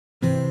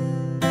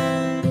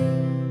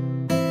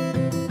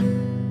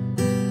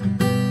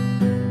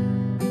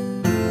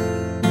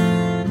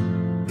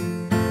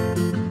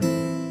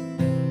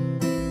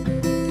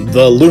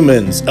The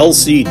Lumens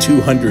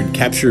LC200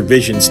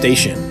 CaptureVision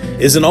Station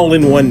is an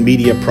all-in-one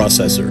media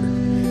processor,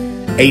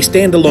 a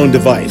standalone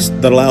device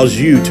that allows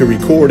you to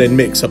record and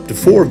mix up to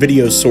 4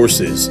 video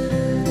sources,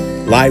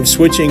 live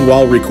switching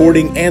while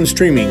recording and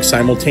streaming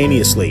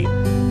simultaneously.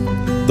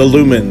 The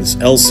Lumens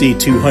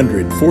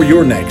LC200 for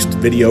your next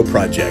video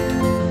project.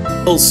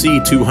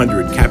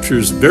 LC200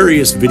 captures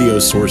various video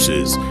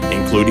sources,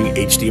 including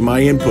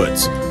HDMI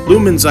inputs,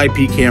 Lumens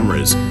IP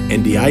cameras,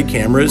 NDI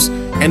cameras,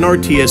 and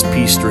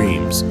RTSP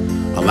streams,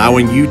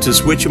 allowing you to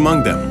switch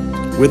among them.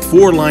 With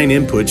 4-line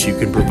inputs, you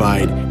can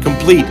provide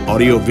complete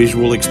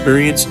audio-visual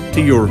experience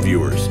to your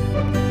viewers.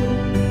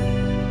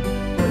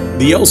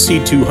 The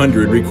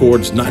LC200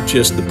 records not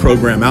just the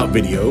program out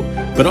video,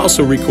 but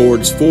also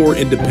records 4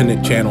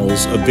 independent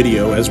channels of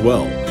video as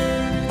well.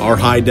 Our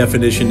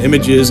high-definition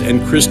images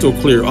and crystal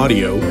clear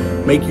audio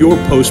make your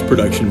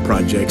post-production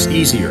projects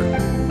easier.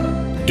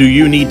 Do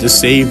you need to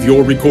save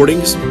your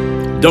recordings?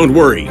 Don't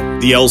worry,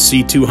 the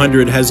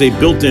LC200 has a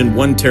built-in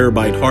 1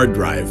 terabyte hard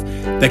drive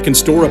that can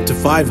store up to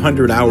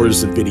 500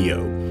 hours of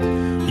video.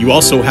 You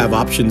also have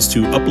options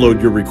to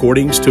upload your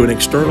recordings to an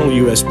external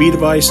USB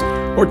device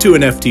or to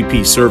an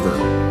FTP server.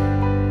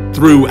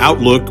 Through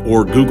Outlook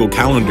or Google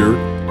Calendar,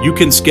 you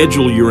can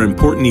schedule your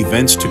important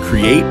events to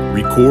create,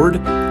 record,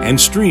 and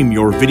stream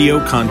your video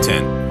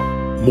content.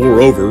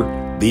 Moreover,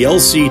 the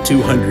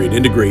LC200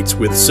 integrates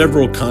with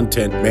several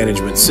content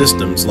management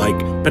systems like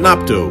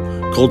Panopto,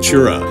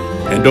 Cultura,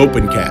 and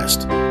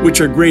Opencast,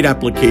 which are great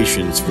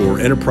applications for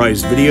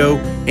enterprise video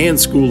and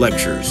school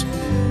lectures.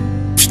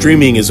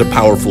 Streaming is a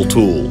powerful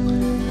tool.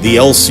 The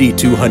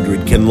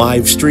LC200 can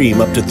live stream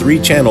up to 3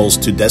 channels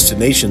to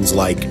destinations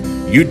like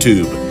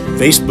YouTube,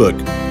 Facebook,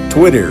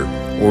 Twitter,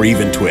 or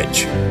even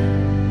Twitch.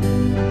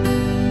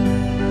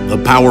 The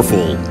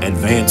powerful,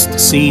 advanced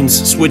scenes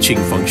switching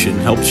function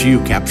helps you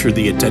capture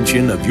the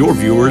attention of your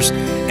viewers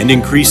and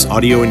increase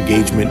audio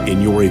engagement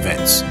in your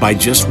events. By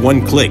just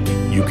 1 click,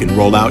 you can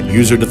roll out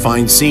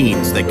user-defined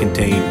scenes that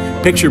contain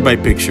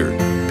picture-by-picture,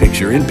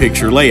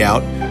 picture-in-picture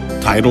layout,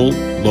 title,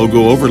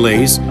 logo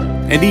overlays,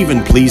 and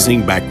even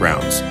pleasing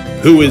backgrounds.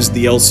 Who is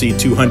the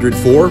LC200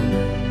 for?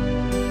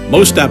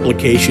 Most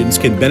applications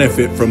can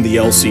benefit from the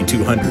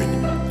LC200.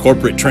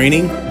 Corporate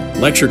training,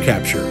 lecture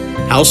capture,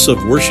 house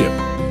of worship,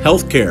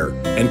 healthcare,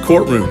 and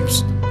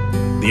courtrooms.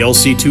 The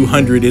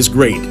LC200 is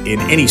great in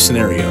any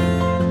scenario.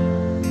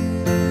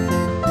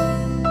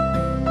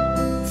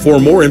 For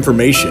more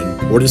information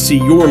or to see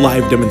your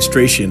live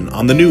demonstration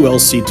on the new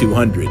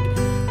LC200,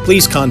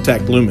 please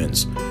contact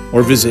Lumens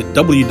or visit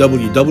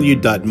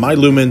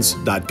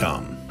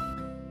www.mylumens.com.